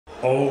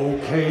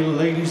Okay,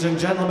 ladies and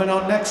gentlemen,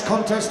 our next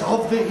contest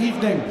of the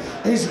evening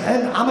is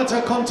an amateur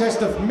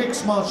contest of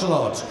mixed martial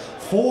arts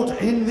fought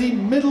in the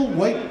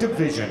middleweight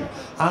division.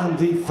 And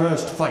the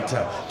first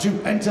fighter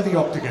to enter the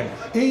octagon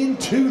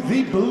into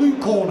the blue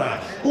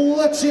corner,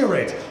 let's hear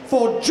it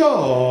for John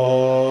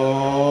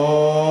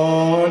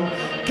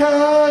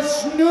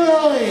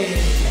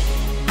Caseneuil.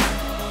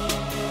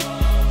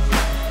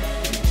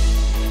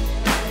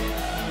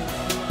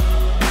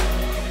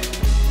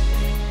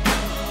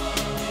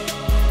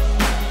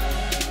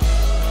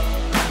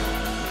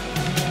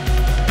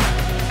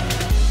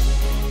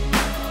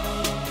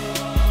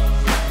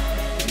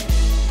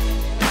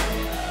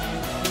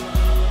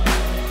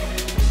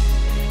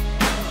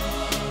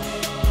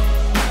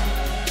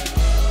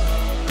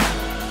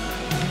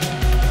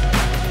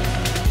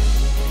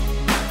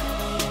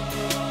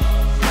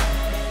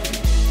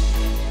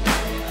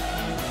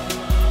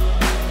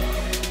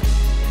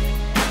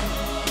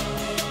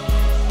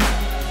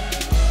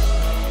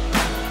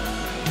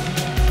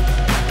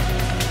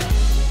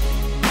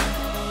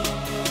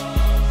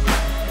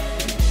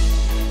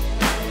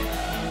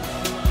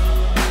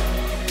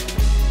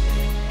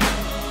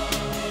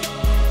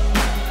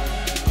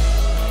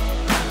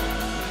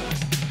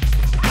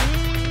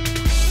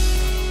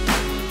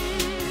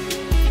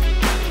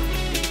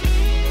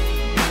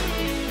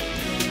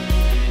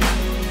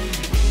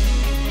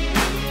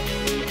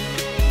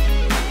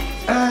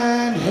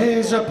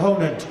 His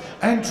opponent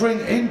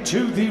entering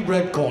into the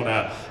red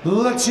corner.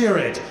 Let's hear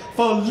it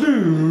for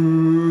Lendrum.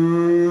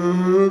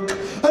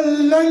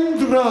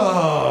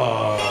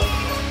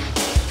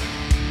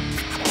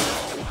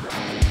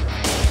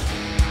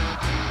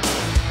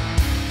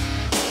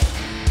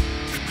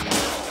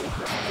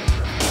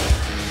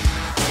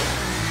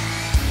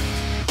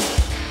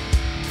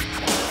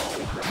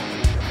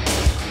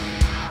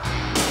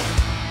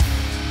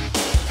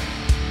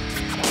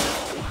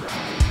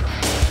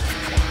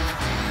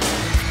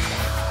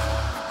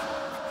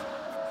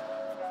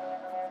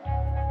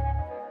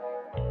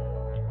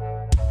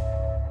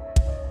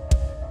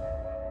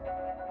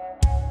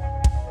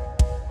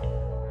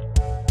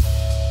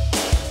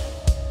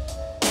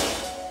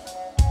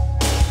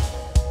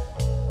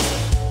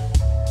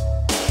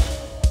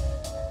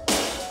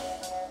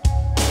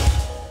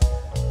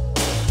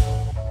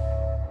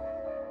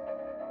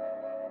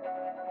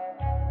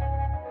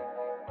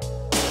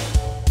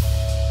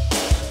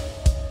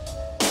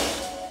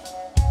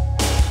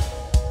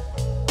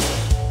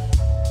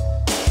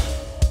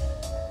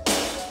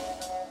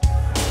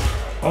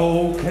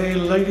 Okay,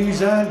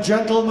 ladies and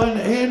gentlemen,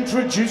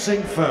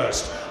 introducing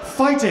first,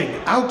 fighting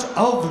out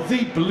of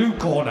the blue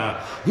corner.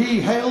 He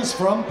hails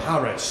from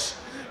Paris.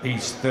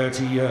 He's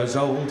 30 years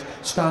old,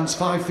 stands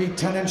 5 feet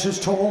 10 inches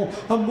tall,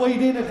 and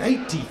weighed in at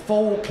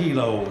 84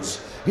 kilos.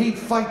 He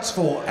fights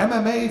for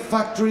MMA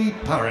Factory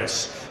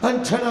Paris,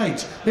 and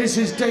tonight is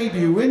his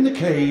debut in the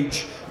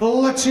cage.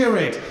 Let's hear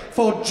it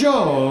for John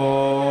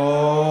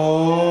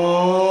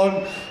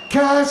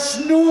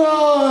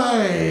Caseneuil.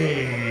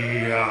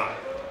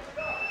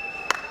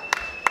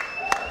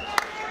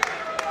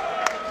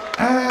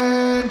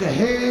 And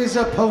his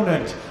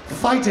opponent,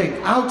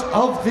 fighting out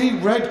of the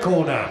red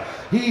corner.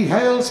 He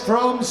hails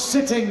from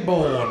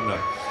Sittingbourne.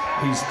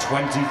 He's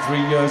 23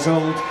 years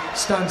old,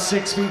 stands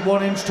 6 feet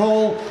 1 inch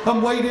tall,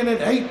 and weighed in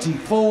at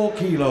 84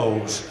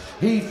 kilos.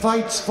 He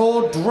fights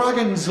for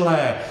Dragon's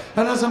Lair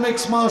and has a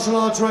mixed martial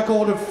arts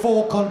record of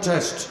 4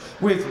 contests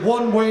with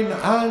 1 win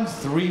and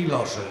 3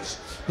 losses.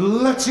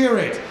 Let's hear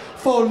it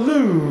for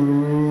Lendrum.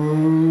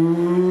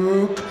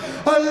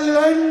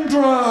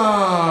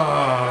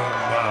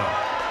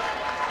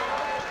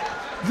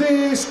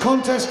 This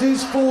contest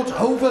is fought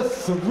over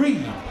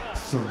 3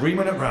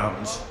 3-minute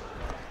rounds.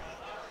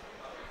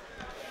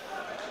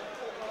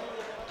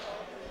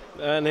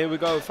 And here we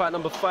go, fight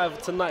number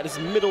 5 tonight. This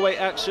is middleweight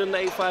action,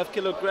 85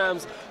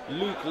 kilograms.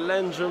 Luke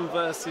Lendrum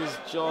versus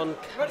John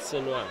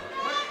Caseneuil.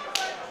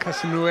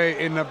 Caseneuil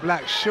in the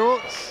black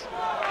shorts,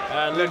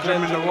 and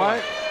Lendrum in the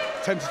white.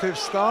 Tentative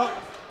start.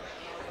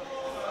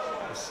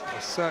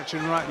 A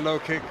searching right low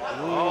kick.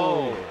 Ooh.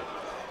 Oh.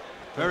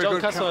 Very John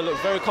good. Caseneuil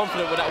looked very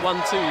confident with that 1-2.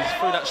 He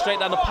threw that straight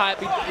down the pipe.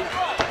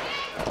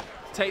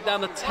 Take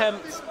down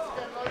attempt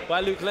by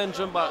Luke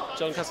Lendrum, but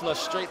John Caseneuil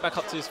straight back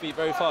up to his feet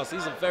very fast.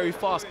 These are very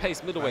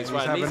fast-paced middleweights,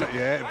 right?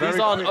 These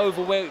aren't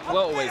overweight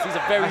welterweights. These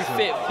are very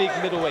fit, big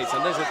middleweights.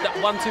 And that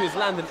 1-2 is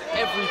landing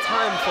every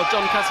time for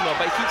John Caseneuil,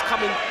 but he keeps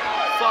coming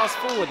fast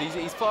forward.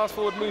 He's fast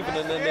forward moving,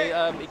 and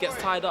then he gets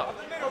tied up.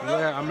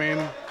 Yeah, I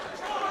mean,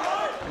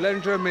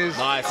 Lendrum is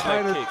nice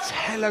kind of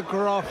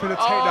telegraphing a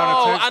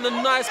takedown attempt. And a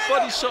nice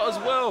body shot as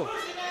well.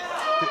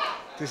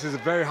 This is a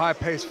very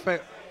high-paced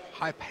fight,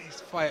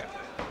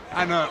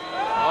 and a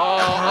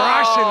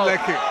crashing leg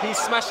kick. He's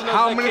smashing those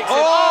leg kicks.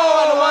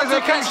 And the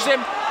 1-2 catches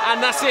him,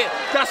 and that's it.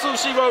 That's all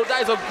she wrote.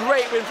 That is a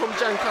great win from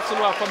John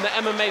Caseneuil from the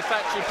MMA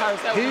Factory Paris.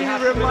 He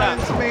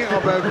reminds me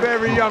of a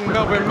very young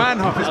Melvin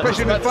Manhoff,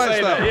 especially in the fight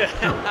style.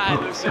 Yeah,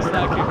 it looks just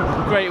like him.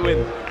 Great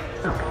win.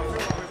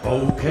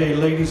 Okay,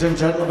 ladies and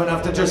gentlemen,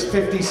 after just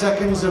 50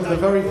 seconds of the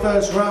very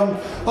first round,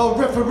 our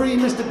referee,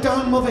 Mr.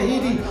 Dan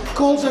Movahedi,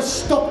 calls a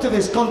stop to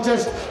this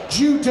contest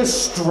due to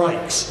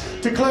strikes,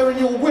 declaring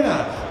your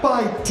winner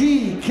by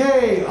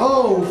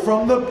TKO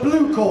from the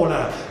blue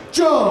corner,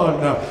 John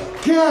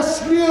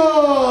Caseneuil.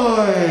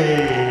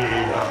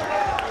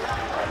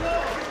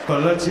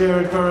 But let's hear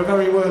it for a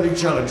very worthy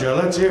challenger.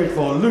 Let's hear it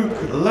for Luke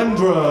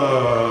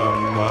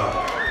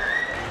Lendrum.